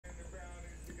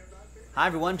Hi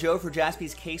everyone, Joe for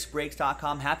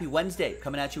JaspysCaseBreaks.com. Happy Wednesday,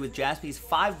 coming at you with Jaspy's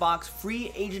 5-box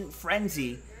free agent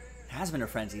frenzy. It has been a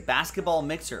frenzy. Basketball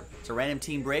mixer. It's a random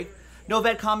team break. No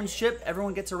vet common ship.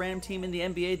 Everyone gets a random team in the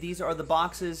NBA. These are the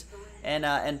boxes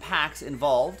and packs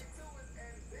involved.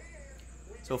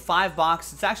 So 5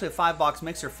 boxes. It's actually a 5-box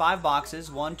mixer. 5 boxes.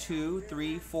 1, 2,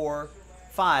 3, 4,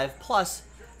 5 plus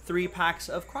 3 packs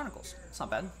of Chronicles. It's not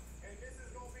bad.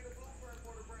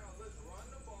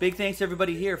 Big thanks to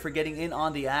everybody here for getting in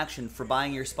on the action, for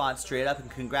buying your spots straight up, and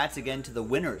congrats again to the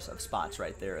winners of spots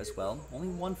right there as well. Only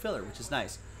one filler, which is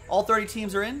nice. All 30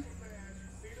 teams are in.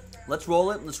 Let's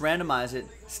roll it. Let's randomize it.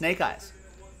 Snake Eyes.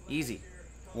 Easy.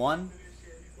 1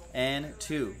 and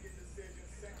 2.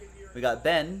 We got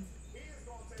Ben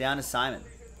down to Simon.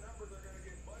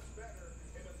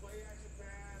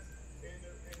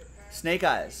 Snake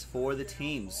Eyes for the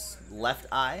teams. Left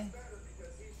eye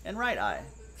and right eye.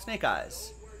 Snake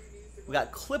Eyes. We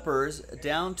got Clippers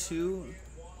down to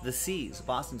the C's,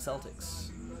 Boston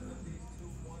Celtics.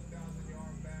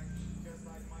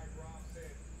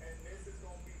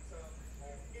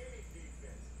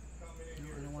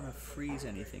 I don't want to freeze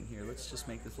anything here. Let's just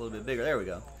make this a little bit bigger. There we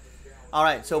go. All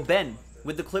right, so Ben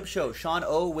with the Clip Show. Sean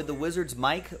O with the Wizards.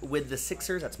 Mike with the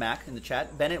Sixers. That's Mac in the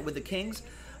chat. Bennett with the Kings.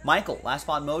 Michael, Last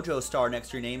Spot Mojo star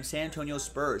next to your name. San Antonio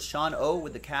Spurs. Sean O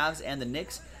with the Cavs and the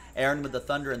Knicks. Aaron with the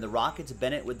Thunder and the Rockets.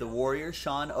 Bennett with the Warriors.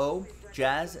 Sean O,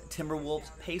 Jazz, Timberwolves,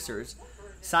 Pacers.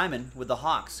 Simon with the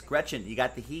Hawks. Gretchen, you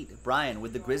got the Heat. Brian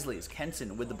with the Grizzlies.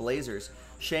 Kenson with the Blazers.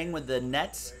 Shang with the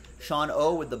Nets. Sean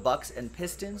O with the Bucks and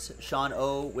Pistons. Sean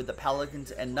O with the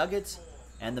Pelicans and Nuggets.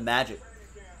 And the Magic.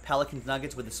 Pelicans,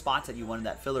 Nuggets with the spots that you won in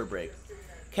that filler break.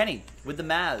 Kenny with the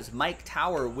Mavs. Mike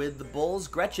Tower with the Bulls.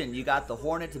 Gretchen, you got the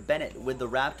Hornets. Bennett with the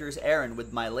Raptors. Aaron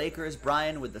with my Lakers.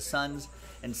 Brian with the Suns.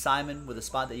 And Simon with a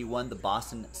spot that you won, the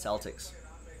Boston Celtics.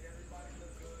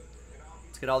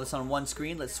 Let's get all this on one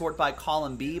screen. Let's sort by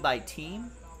column B by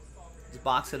team. Let's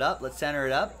box it up. Let's center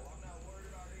it up.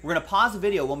 We're going to pause the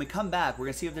video. When we come back, we're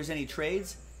going to see if there's any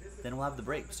trades. Then we'll have the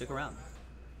break. Stick around.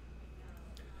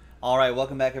 All right,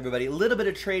 welcome back, everybody. A little bit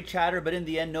of trade chatter, but in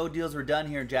the end, no deals were done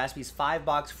here in Jaspy's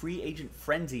 5-box free agent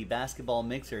frenzy basketball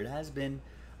mixer. It has been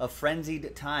a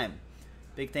frenzied time.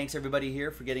 Big thanks, everybody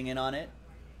here, for getting in on it.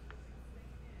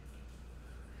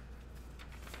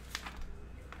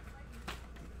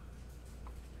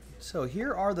 So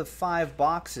here are the 5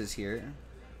 boxes here.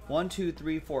 1, 2,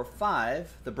 3, 4,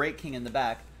 5. The Break King in the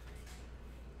back.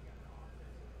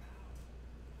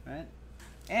 Right?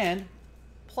 And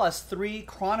plus 3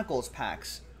 Chronicles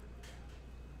packs.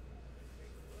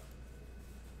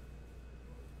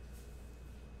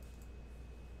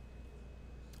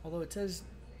 Although it says...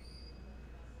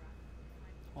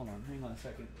 Hold on, hang on a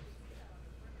second.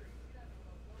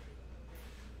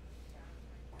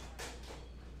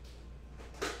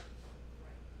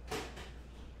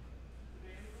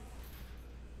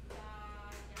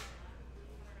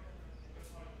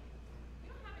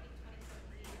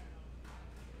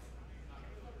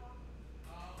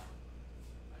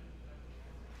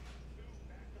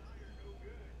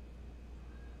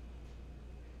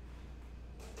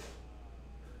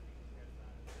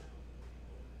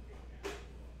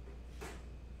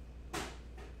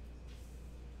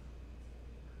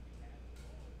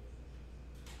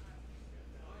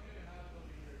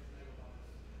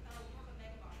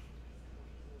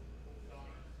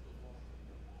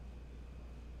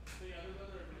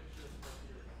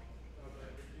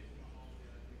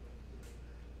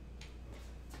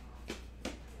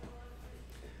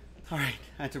 All right,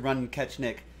 I had to run and catch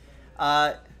Nick.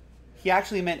 He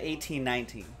actually meant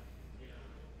 1819.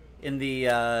 In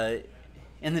the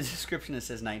description, it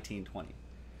says 1920.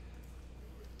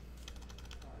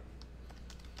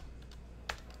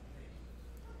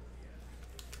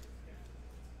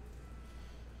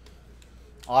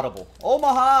 Audible.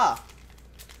 Omaha!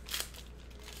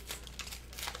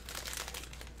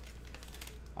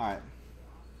 All right.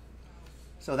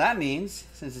 So that means,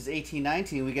 since it's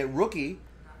 1819, we get rookie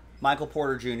Michael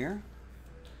Porter Jr.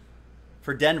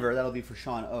 For Denver, that'll be for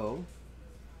Sean O.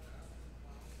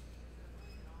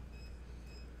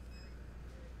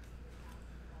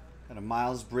 Got a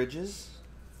Miles Bridges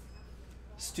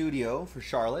Studio for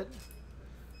Charlotte.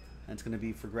 And it's going to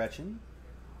be for Gretchen.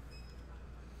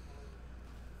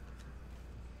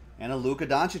 And a Luka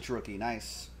Doncic rookie.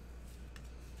 Nice.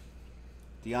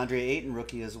 DeAndre Ayton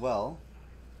rookie as well.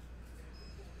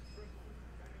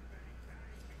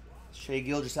 Shai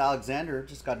Gilgeous-Alexander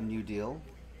just got a new deal.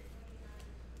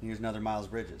 Here's another Miles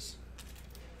Bridges.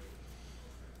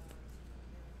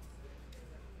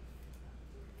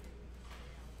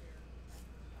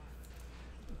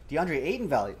 DeAndre Ayton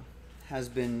value. has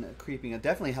been creeping. It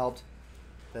definitely helped.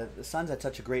 The Suns had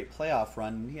such a great playoff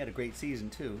run. He had a great season,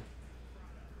 too.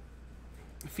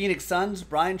 Phoenix Suns,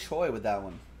 Brian Choi with that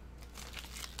one.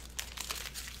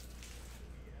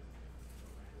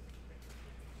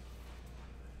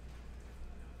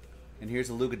 And here's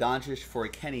a Luka Doncic for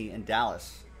Kenny in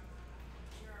Dallas.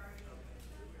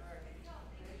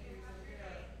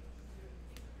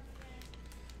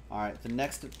 All right, the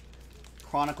next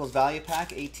Chronicles Value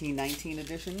Pack, 18-19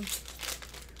 edition.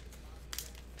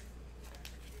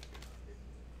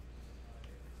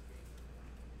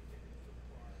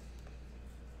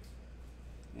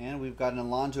 And we've got an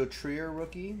Alonzo Trier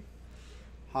rookie.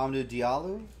 Hamidou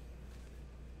Diallo.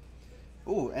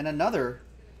 Ooh, and another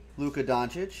Luka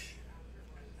Doncic.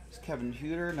 It's Kevin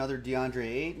Huerter, another DeAndre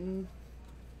Ayton.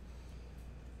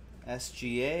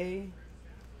 SGA.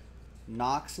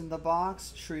 Knox in the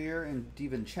box. Trier and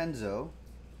DiVincenzo.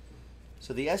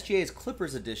 So the SGA is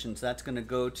Clippers edition, so that's going to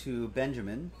go to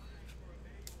Benjamin.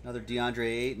 Another DeAndre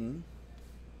Ayton.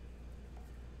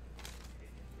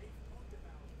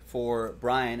 For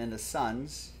Brian and the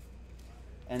Suns.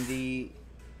 And the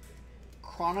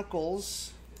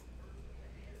Chronicles,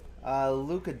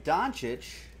 Luka Doncic,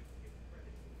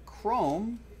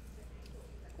 Chrome.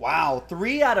 Wow,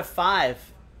 3 out of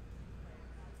 5.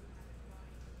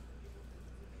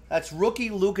 That's rookie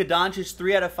Luka Doncic,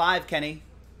 3 out of 5, Kenny.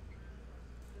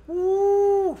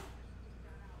 Woo!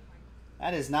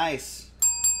 That is nice.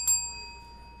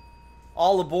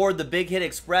 All aboard the Big Hit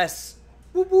Express.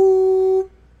 Woo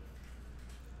woo!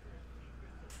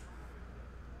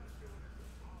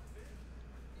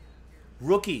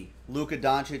 Rookie Luka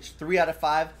Doncic, 3 out of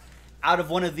 5 out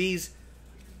of one of these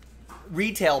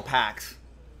retail packs.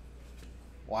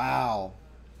 Wow.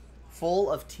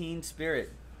 Full of teen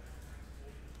spirit.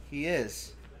 He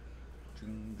is.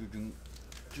 And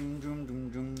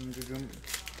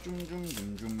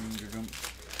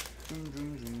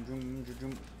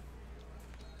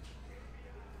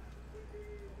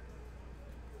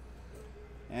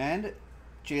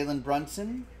Jalen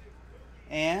Brunson.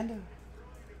 And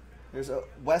there's a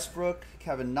Westbrook,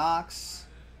 Kevin Knox,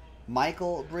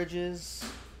 Michael Bridges,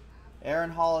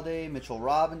 Aaron Holiday, Mitchell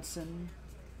Robinson,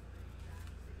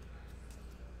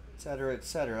 etc.,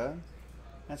 etc.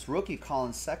 That's rookie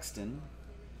Colin Sexton.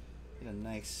 He had a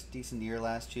nice, decent year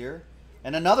last year.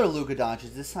 And another Luka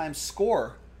Doncic, this time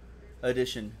score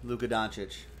edition Luka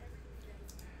Doncic.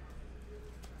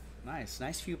 Nice.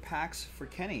 Nice few packs for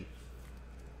Kenny.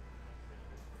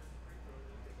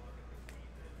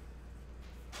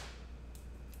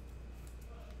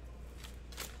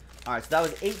 All right, so that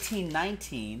was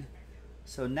 18-19.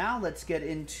 So now let's get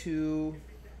into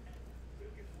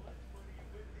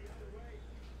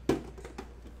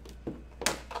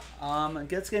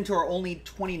let's get into our only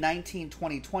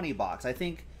 2019-2020 box. I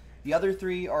think the other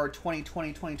three are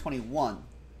 2020-2021.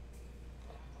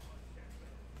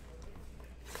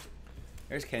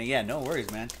 There's Kenny. Yeah, no worries,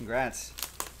 man. Congrats.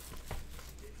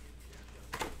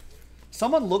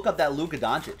 Someone look up that Luka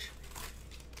Doncic.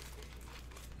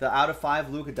 The out of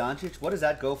 5 Luka Doncic. What does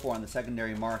that go for on the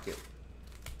secondary market?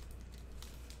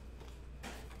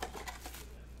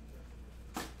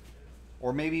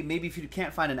 Or maybe if you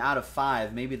can't find an out of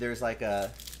 5, maybe there's like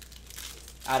a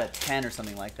out of 10 or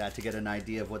something like that to get an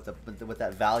idea of what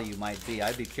that value might be.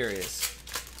 I'd be curious.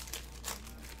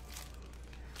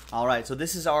 All right, so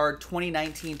this is our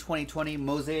 2019-2020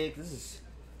 Mosaic. This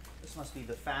must be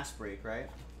the fast break, right?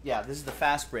 Yeah, this is the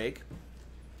fast break.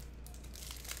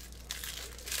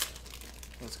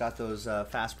 It's got those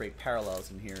fast break parallels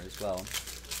in here as well.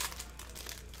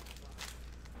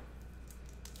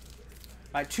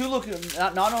 All right, 2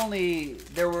 Luka. Not only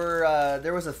there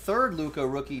was a third Luka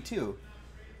rookie too.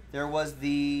 There was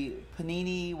the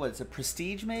Panini. What is it?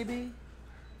 Prestige maybe?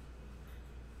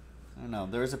 I don't know.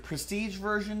 There was a Prestige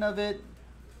version of it.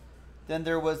 Then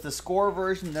there was the score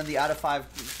version. Then the out of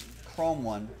 5 Chrome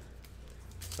one.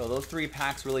 So those 3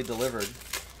 packs really delivered.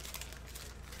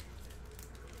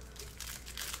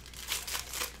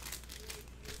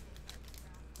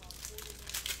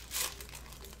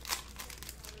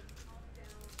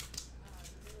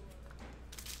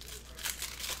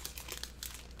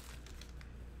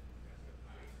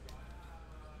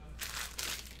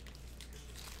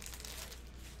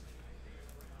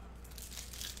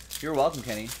 You're welcome,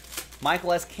 Kenny.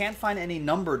 Michael S. Can't find any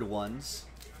numbered ones.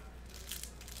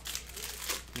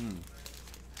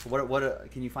 So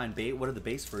what can you find? What are the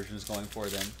base versions going for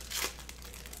then?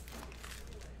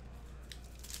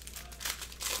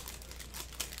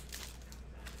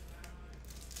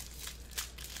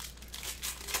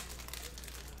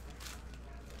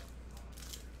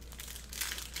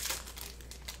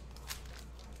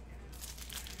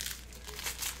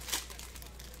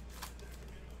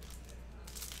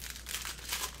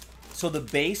 So the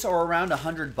base are around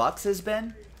 $100 has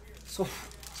been. So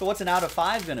what's an out of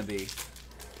 5 gonna be?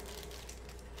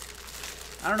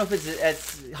 I don't know if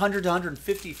it's 100 to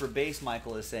 150 for base.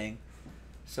 Michael is saying.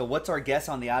 So what's our guess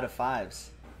on the out of 5s?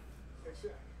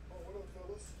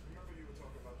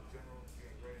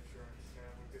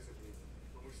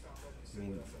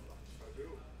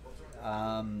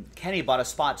 Kenny bought a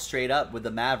spot straight up with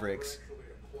the Mavericks,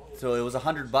 so it was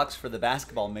 $100 for the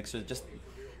basketball mixer. Just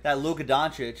that Luka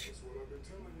Doncic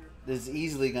is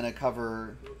easily going to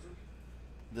cover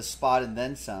the spot and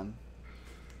then some.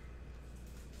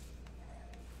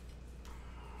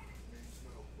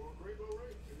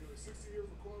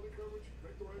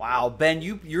 Wow, Ben,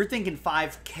 you're thinking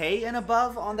 5K and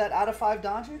above on that out of 5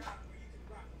 Doncic?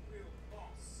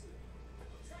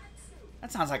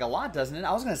 That sounds like a lot, doesn't it?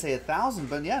 I was going to say 1,000,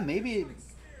 but yeah, maybe.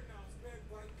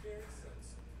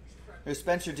 There's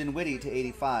Spencer Dinwiddie to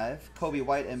 85. Kobe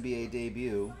White NBA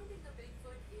debut.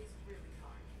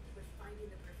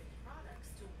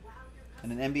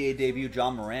 And an NBA debut,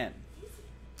 John Morant.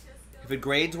 If it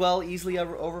grades well, easily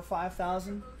over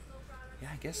 5,000? Yeah,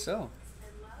 I guess so.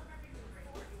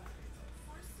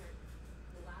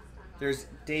 There's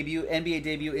NBA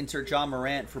debut, insert John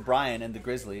Morant for Brian and the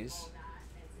Grizzlies.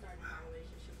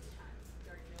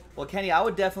 Well, Kenny, I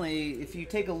would definitely, if you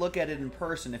take a look at it in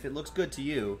person, if it looks good to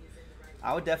you,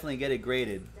 I would definitely get it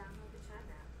graded.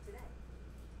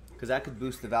 Because that could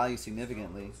boost the value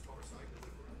significantly.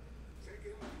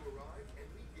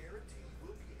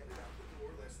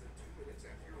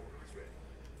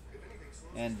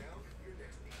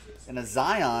 And a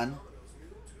Zion.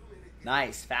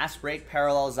 Nice. Fast break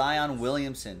parallel Zion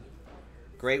Williamson.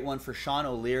 Great one for Sean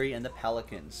O'Leary and the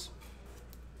Pelicans.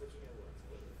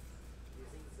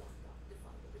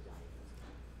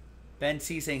 Ben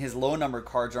C saying his low number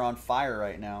cards are on fire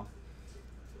right now.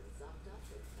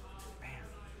 Man.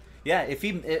 Yeah, if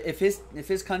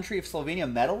his country, if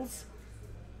Slovenia medals,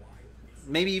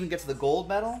 maybe even gets the gold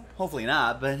medal. Hopefully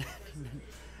not, but I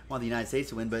want the United States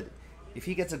to win. But if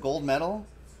he gets a gold medal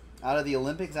out of the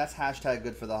Olympics, that's hashtag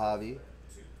good for the hobby.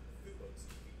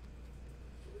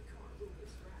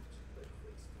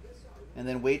 And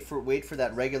then wait for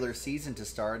that regular season to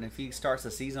start. And if he starts the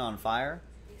season on fire,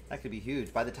 that could be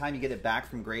huge. By the time you get it back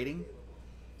from grading,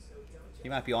 he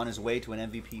might be on his way to an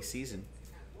MVP season.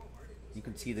 You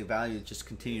can see the value just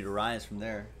continue to rise from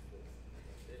there.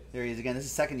 There he is again. This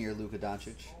is second year Luka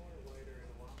Doncic.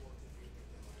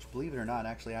 Which, believe it or not,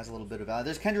 actually has a little bit of value.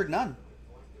 There's Kendrick Nunn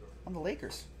on the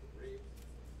Lakers.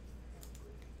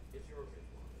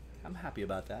 I'm happy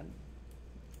about that.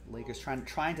 Lakers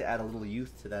trying to add a little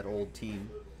youth to that old team.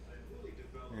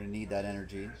 We're going to need that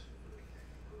energy.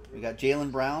 We got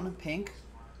Jaylen Brown, pink.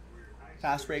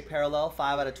 Fast break parallel,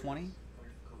 5 out of 20.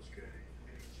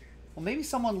 Well, maybe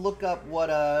someone look up what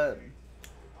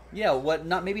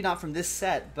maybe not from this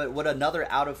set, but what another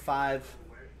out of 5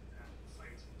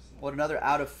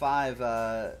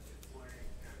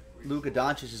 Luka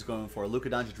Doncic is going for. Luka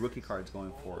Doncic rookie card is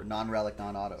going for. Non-relic,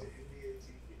 non-auto.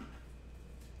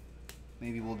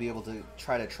 Maybe we'll be able to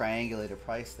try to triangulate a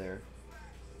price there.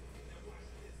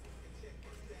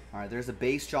 All right, there's a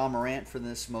base John Morant for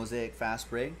this Mosaic fast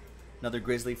break. Another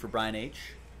Grizzly for Brian H.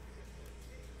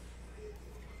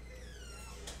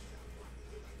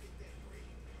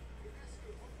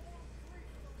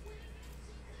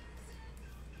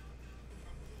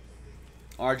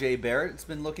 RJ Barrett, it's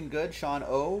been looking good. Sean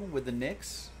O with the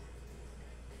Knicks.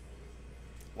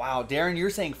 Wow, Darren,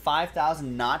 you're saying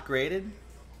 5,000 not graded?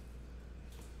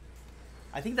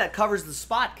 I think that covers the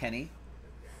spot, Kenny.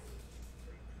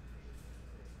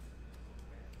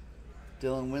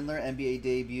 Dylan Windler, NBA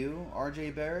debut.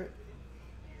 RJ Barrett.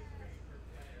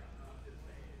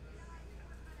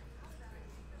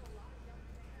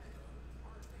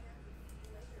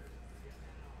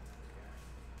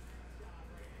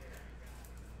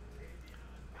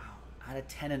 Wow. Out of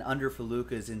 10 and under for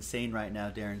Luka is insane right now,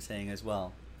 Darren saying as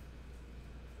well.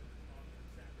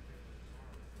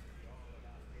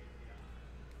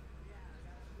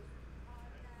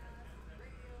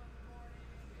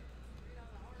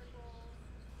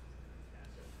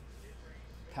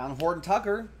 Pound Horton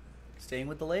Tucker, staying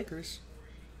with the Lakers.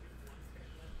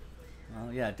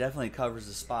 Well, yeah, definitely covers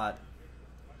the spot.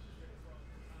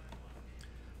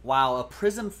 Wow, a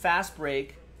Prism Fast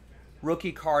Break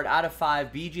rookie card out of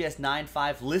 5, BGS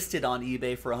 9.5, listed on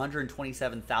eBay for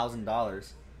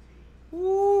 $127,000.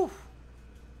 Woo!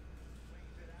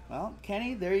 Well,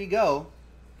 Kenny, there you go.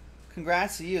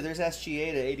 Congrats to you. There's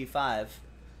SGA to 85.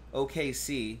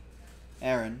 OKC.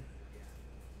 Aaron.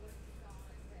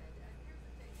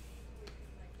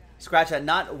 Scratch that.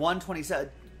 Not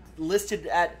 127. Listed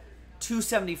at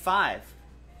 275.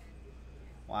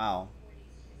 Wow.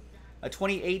 A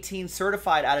 2018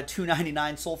 certified out of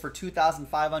 299 sold for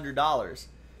 $2,500.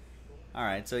 All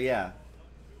right, so yeah.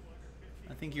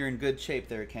 I think you're in good shape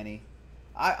there, Kenny.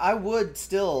 I would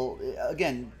still,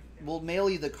 again, we'll mail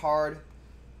you the card.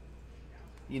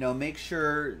 You know, make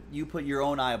sure you put your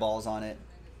own eyeballs on it.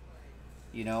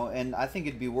 You know, and I think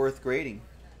it'd be worth grading.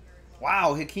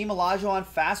 Wow, Hakeem Olajuwon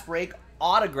fast break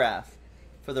autograph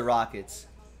for the Rockets.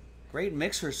 Great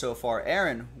mixer so far.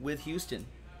 Aaron with Houston.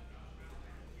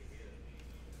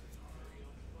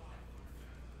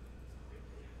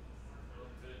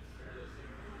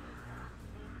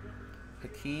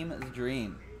 Hakeem the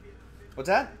Dream. What's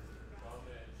that?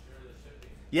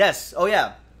 Yes. Oh,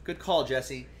 yeah. Good call,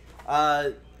 Jesse.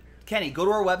 Kenny, go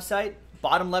to our website,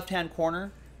 bottom left-hand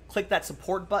corner, click that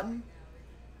support button,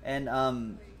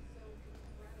 and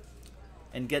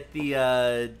get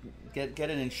the get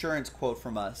an insurance quote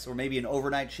from us, or maybe an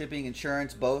overnight shipping,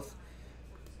 insurance, both.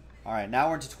 All right, now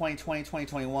we're into 2020,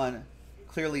 2021.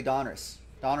 Clearly Donruss.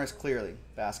 Donruss clearly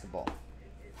basketball.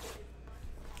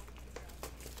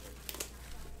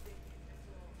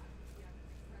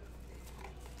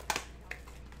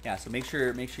 Yeah, so make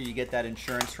sure you get that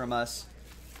insurance from us,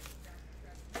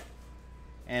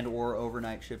 and or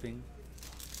overnight shipping.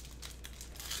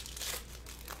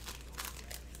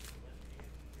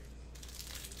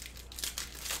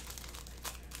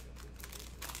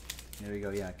 There we go.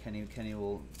 Yeah, Kenny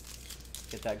will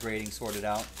get that grading sorted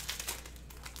out.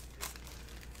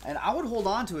 And I would hold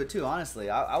on to it too,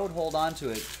 honestly. I would hold on to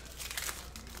it.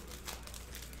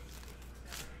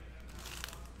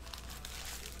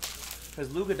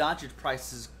 Because Luka Doncic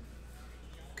prices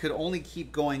could only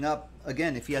keep going up,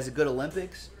 again, if he has a good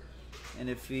Olympics, and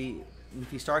if he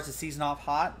starts the season off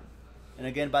hot, and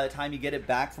again, by the time you get it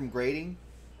back from grading,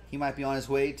 he might be on his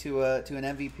way to an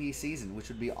MVP season, which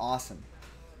would be awesome.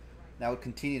 That would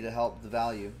continue to help the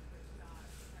value.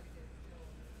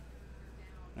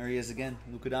 There he is again,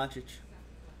 Luka Doncic.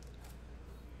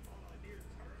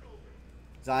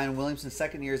 Zion Williamson,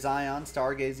 second-year Zion,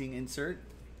 stargazing insert.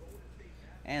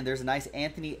 And there's a nice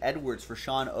Anthony Edwards for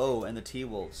Sean O and the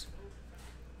T-Wolves.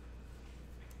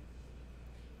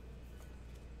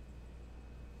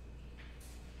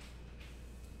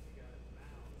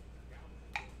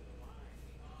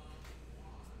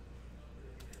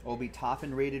 Obi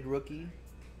Toppin rated rookie.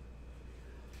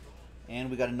 And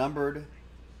we got a numbered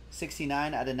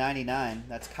 69 out of 99.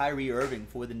 That's Kyrie Irving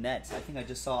for the Nets. I think I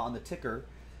just saw on the ticker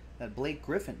that Blake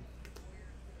Griffin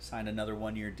signed another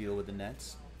one-year deal with the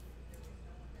Nets.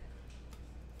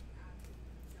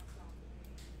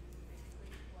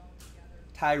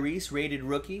 Tyrese rated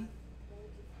rookie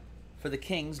for the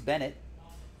Kings, Bennett.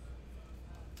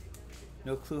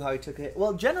 No clue how he took it.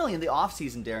 Well, generally in the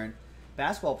offseason, Darren,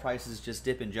 basketball prices just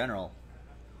dip in general.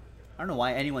 I don't know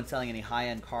why anyone's selling any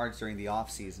high-end cards during the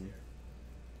offseason.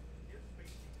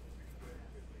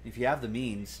 If you have the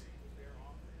means,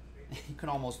 you can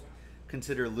almost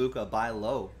consider Luka buy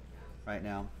low right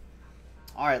now.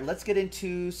 All right, let's get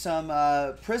into some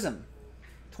Prism.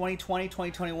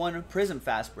 2020-2021 Prism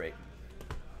fast break.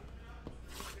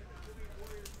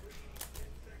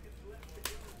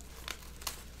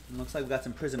 It looks like we've got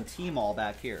some Prism T-Mall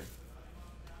back here.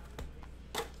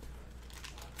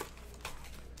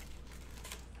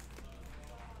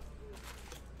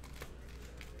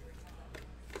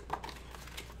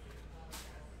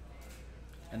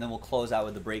 And then we'll close out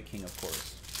with the Break King, of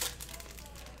course.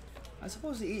 I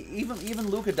suppose even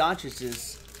Luka Doncic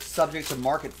is subject to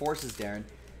market forces, Darren.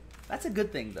 That's a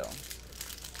good thing, though.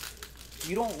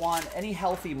 You don't want any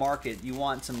healthy market. You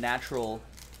want some natural.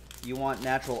 You want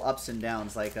natural ups and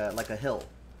downs, like a hill.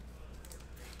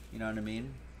 You know what I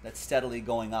mean? That's steadily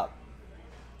going up.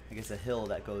 I guess a hill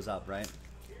that goes up, right?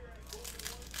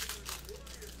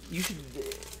 You should,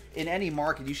 in any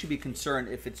market, you should be concerned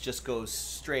if it just goes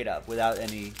straight up without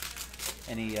any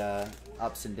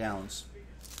ups and downs.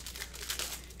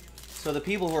 So the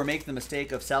people who are making the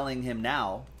mistake of selling him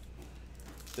now,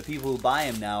 the people who buy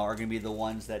him now, are going to be the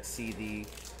ones that see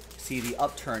the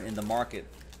upturn in the market.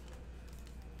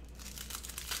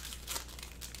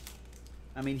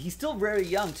 I mean, he's still very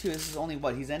young, too. This is only,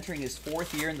 what, he's entering his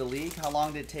 4th year in the league? How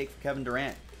long did it take for Kevin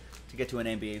Durant to get to an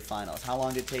NBA Finals? How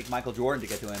long did it take Michael Jordan to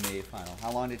get to an NBA Final? How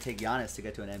long did it take Giannis to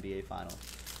get to an NBA Final?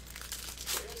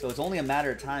 So it's only a matter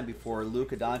of time before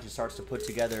Luka Doncic starts to put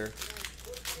together,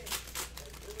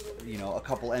 you know, a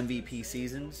couple MVP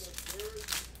seasons.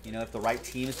 You know, if the right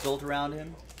team is built around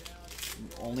him.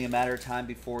 Only a matter of time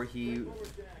before he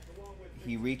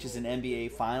reaches an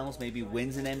NBA Finals, maybe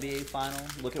wins an NBA Final.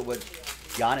 Look at what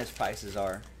Giannis prices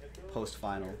are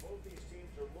post-final.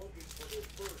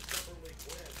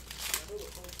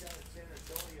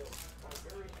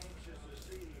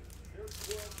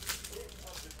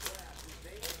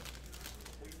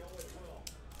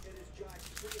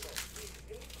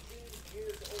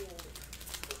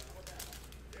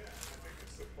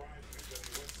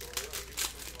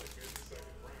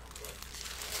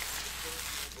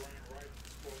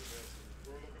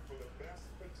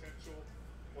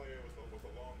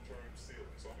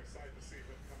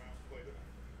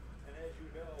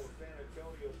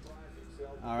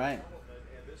 All right.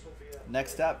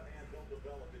 Next up,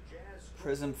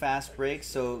 Prism fast break.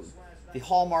 So the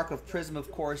hallmark of Prism,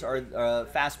 of course, are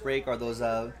fast break are those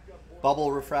bubble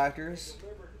refractors.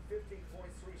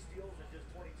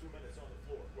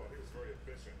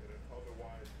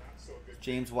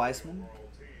 James Weissman.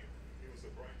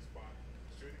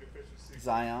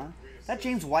 Zion. That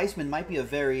James Weissman might be a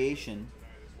variation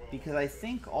because I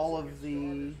think all of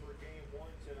the...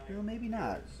 Well, maybe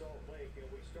not.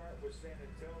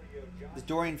 There's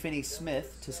Dorian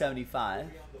Finney-Smith to 75.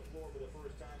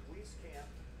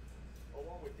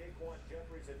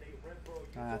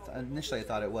 Initially I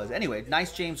thought it was. Anyway,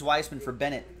 nice James Weissman for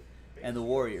Bennett and the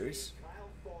Warriors.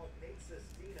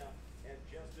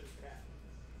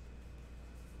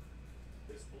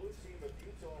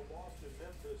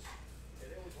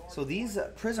 So these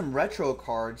Prism Retro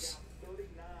cards,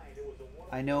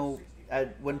 I know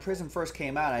when Prism first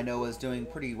came out, I know was doing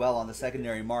pretty well on the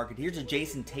secondary market. Here's a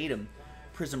Jason Tatum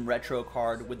Prism Retro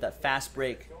card with that fast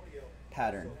break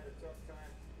pattern.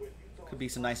 Could be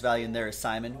some nice value in there as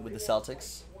Simon with the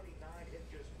Celtics.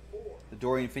 The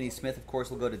Dorian Finney-Smith, of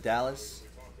course, will go to Dallas.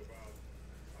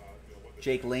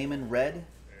 Jake Layman, red.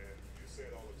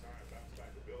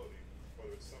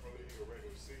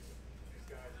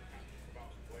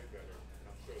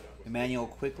 Emmanuel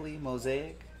Quickly,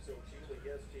 mosaic.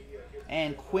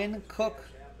 And Quinn Cook,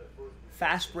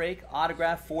 fast break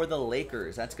autograph for the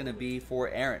Lakers. That's going to be for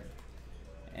Aaron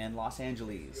and Los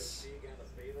Angeles.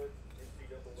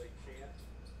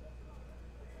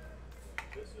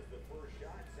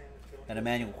 And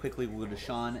Emmanuel Quickly will go to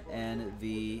Sean and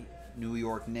the New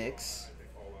York Knicks.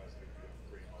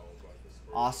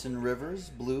 Austin Rivers,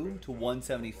 blue to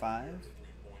 175.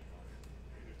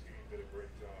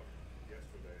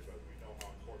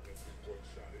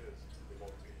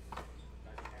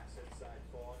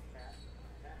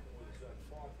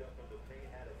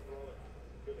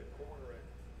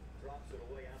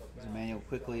 Emmanuel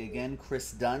Quickly again.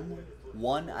 Chris Dunn,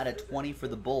 1 out of 20 for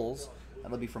the Bulls.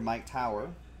 That'll be for Mike Tower.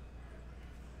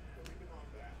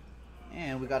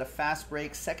 And we got a fast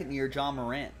break second year John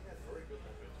Morant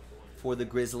for the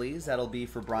Grizzlies. That'll be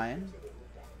for Brian.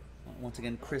 Once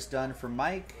again, Chris Dunn for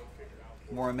Mike.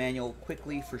 More Emmanuel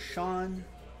Quickly for Sean.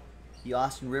 The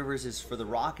Austin Rivers is for the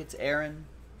Rockets, Aaron.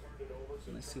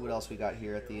 Let's see what else we got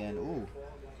here at the end. Ooh,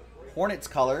 Hornets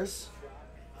colors,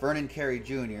 Vernon Carey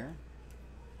Jr.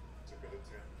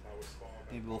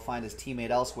 Maybe we'll find his teammate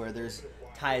elsewhere. There's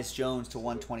Tyus Jones to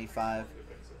 125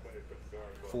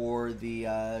 for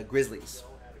the Grizzlies.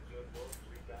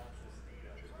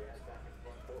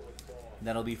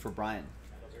 That'll be for Brian.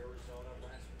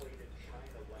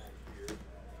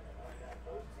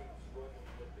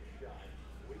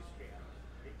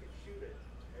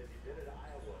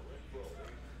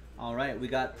 All right, we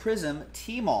got Prism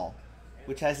T-Mall,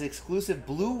 which has exclusive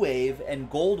Blue Wave and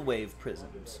Gold Wave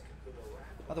prisms.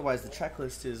 Otherwise, the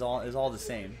checklist is all the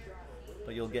same,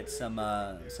 but you'll get some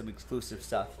exclusive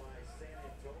stuff.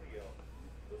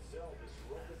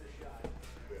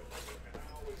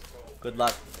 Good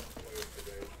luck.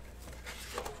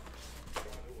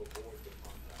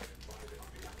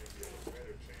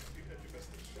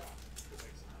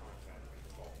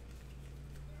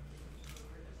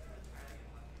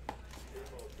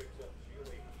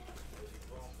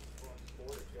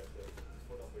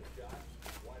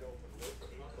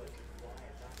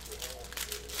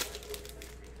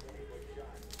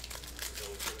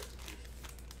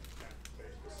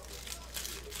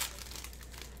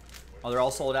 Oh, they're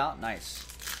all sold out? Nice.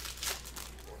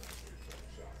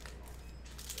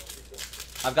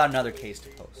 I've got another case to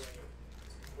post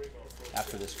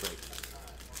after this break.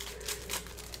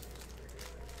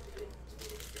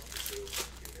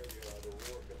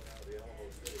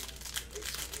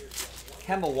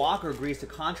 Kemba Walker agrees to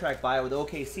contract buyout with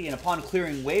OKC and upon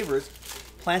clearing waivers,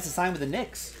 plans to sign with the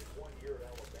Knicks.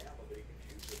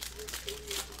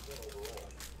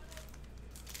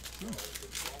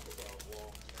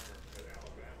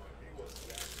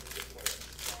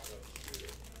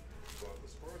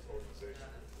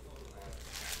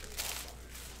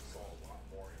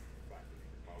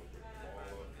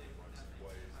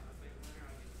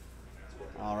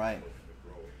 All right.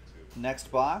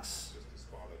 Next box.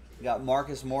 We got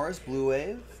Marcus Morris, Blue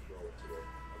Wave.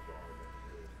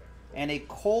 And a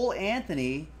Cole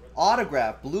Anthony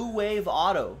autograph, Blue Wave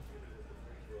auto.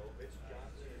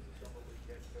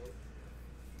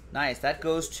 Nice. That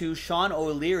goes to Sean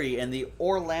O'Leary and the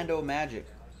Orlando Magic.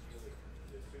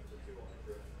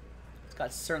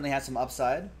 It's certainly has some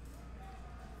upside.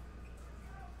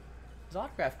 His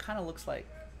autograph kind of looks like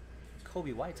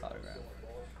Kobe White's autograph.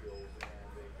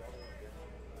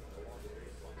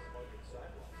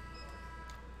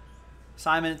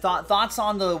 Simon, thoughts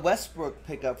on the Westbrook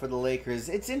pickup for the Lakers?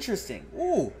 It's interesting.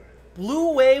 Ooh,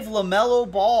 Blue Wave LaMelo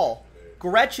Ball.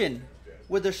 Gretchen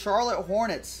with the Charlotte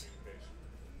Hornets.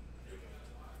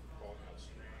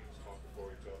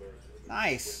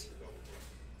 Nice.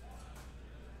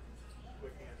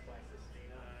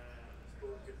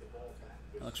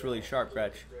 That looks really sharp,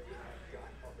 Gretch.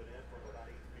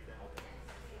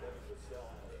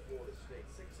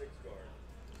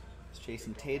 It's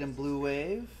Jason Tatum Blue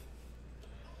Wave.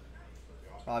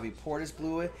 Bobby Portis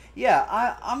Blue Wave.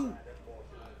 Yeah,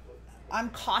 I'm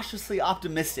cautiously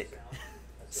optimistic,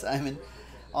 Simon,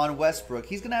 on Westbrook.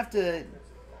 He's gonna have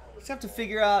to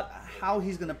figure out how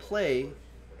he's gonna play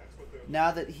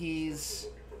now that he's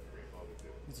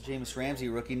a James Ramsey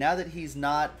rookie. Now that he's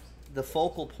not the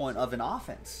focal point of an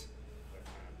offense.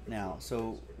 Now,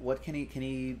 so what can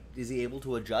he? Is he able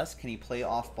to adjust? Can he play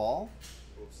off ball?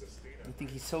 I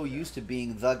think he's so used to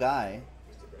being the guy.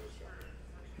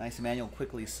 Nice Emmanuel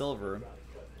Quickly Silver.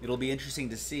 It'll be interesting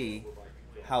to see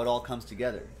how it all comes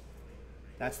together.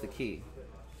 That's the key.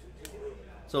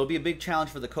 So it'll be a big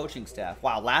challenge for the coaching staff.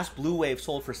 Wow, last Blue Wave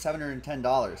sold for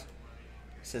 $710.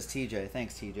 Says TJ.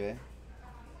 Thanks, TJ.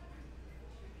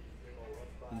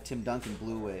 And Tim Duncan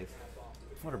Blue Wave.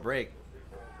 What a break.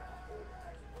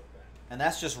 And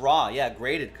that's just raw. Yeah,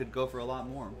 graded could go for a lot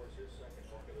more.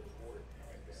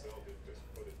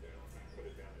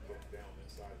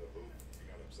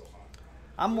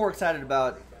 I'm more excited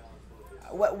about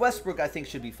Westbrook. I think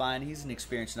should be fine. He's an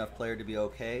experienced enough player to be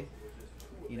okay,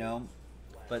 you know.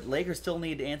 But Lakers still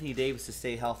need Anthony Davis to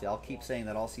stay healthy. I'll keep saying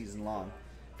that all season long.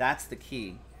 That's the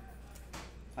key.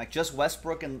 Like just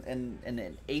Westbrook and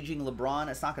an aging LeBron,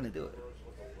 it's not going to do it.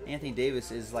 Anthony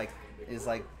Davis is like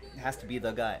has to be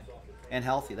the guy and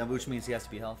healthy. Which means he has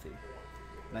to be healthy.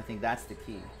 And I think that's the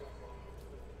key.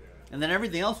 And then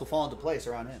everything else will fall into place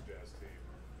around him.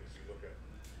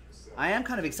 I am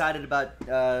kind of excited about,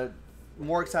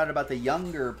 more excited about the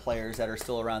younger players that are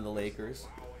still around the Lakers,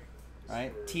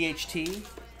 right? THT,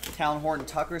 Talon Horton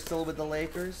Tucker still with the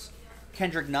Lakers.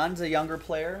 Kendrick Nunn's a younger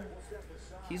player.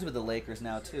 He's with the Lakers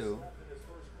now too.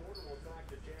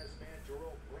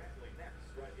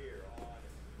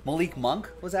 Malik Monk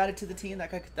was added to the team.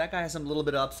 That guy has some little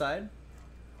bit of upside.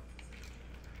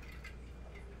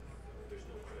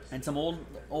 And some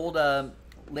old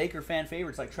Laker fan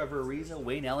favorites like Trevor Ariza,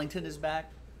 Wayne Ellington is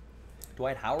back.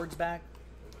 Dwight Howard's back.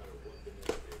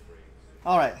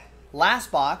 All right,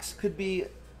 last box could be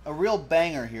a real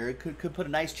banger here. It could put a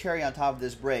nice cherry on top of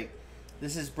this break.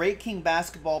 This is Break King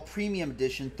Basketball Premium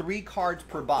Edition, 3 cards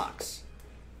per box.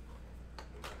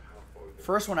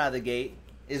 First one out of the gate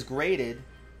is graded,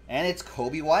 and it's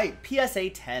Kobe White, PSA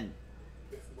 10.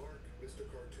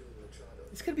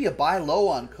 This could be a buy low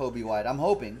on Kobe White, I'm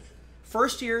hoping.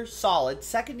 First year, solid.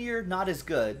 Second year, not as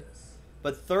good.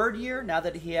 But third year, now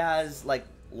that he has, like,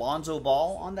 Lonzo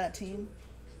Ball on that team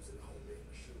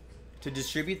to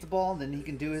distribute the ball, then he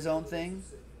can do his own thing.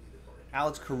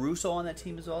 Alex Caruso on that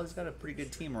team as well. He's got a pretty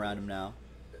good team around him now.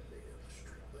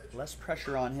 Less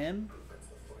pressure on him.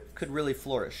 Could really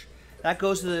flourish. That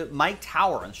goes to the Mike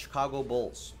Tower on the Chicago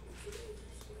Bulls.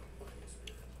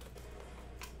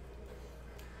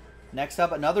 Next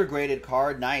up, another graded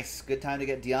card. Nice. Good time to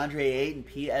get DeAndre Ayton,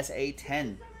 PSA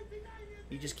 10.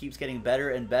 He just keeps getting better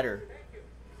and better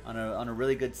on a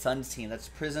really good Suns team. That's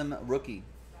Prism rookie.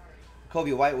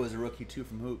 Kobe White was a rookie too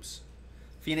from Hoops.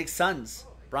 Phoenix Suns.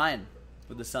 Brian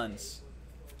with the Suns.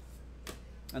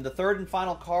 And the third and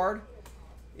final card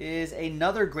is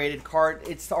another graded card.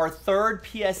 It's our third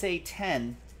PSA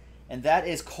 10, and that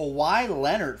is Kawhi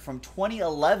Leonard from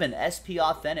 2011 SP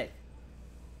Authentic.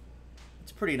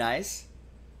 It's pretty nice.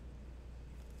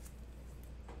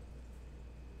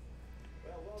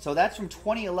 So that's from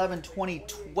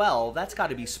 2011-2012. That's got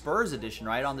to be Spurs edition,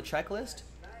 right, on the checklist?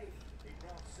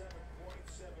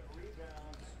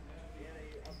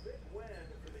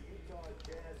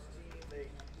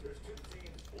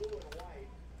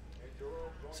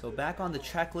 So back on the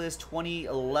checklist,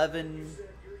 2011,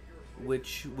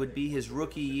 which would be his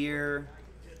rookie year,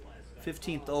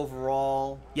 15th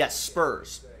overall. Yes,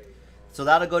 Spurs. So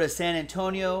that'll go to San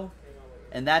Antonio,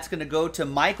 and that's going to go to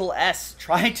Michael S.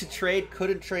 Trying to trade,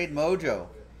 couldn't trade Mojo.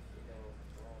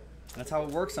 That's how it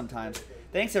works sometimes.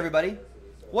 Thanks, everybody.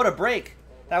 What a break.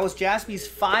 That was Jaspy'S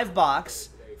 5-box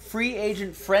Free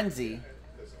Agent Frenzy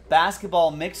basketball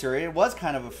mixer. It was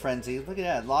kind of a frenzy. Look at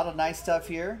that. A lot of nice stuff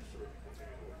here,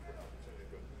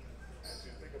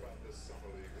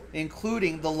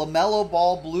 including the LaMelo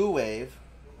Ball Blue Wave,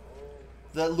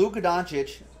 the Luka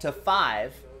Doncic to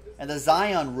 5, And the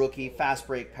Zion rookie fast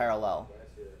break parallel.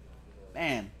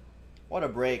 Man, what a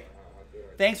break.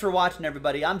 Thanks for watching,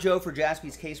 everybody. I'm Joe for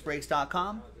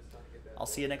JaspysCaseBreaks.com. I'll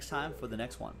see you next time for the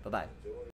next one. Bye-bye.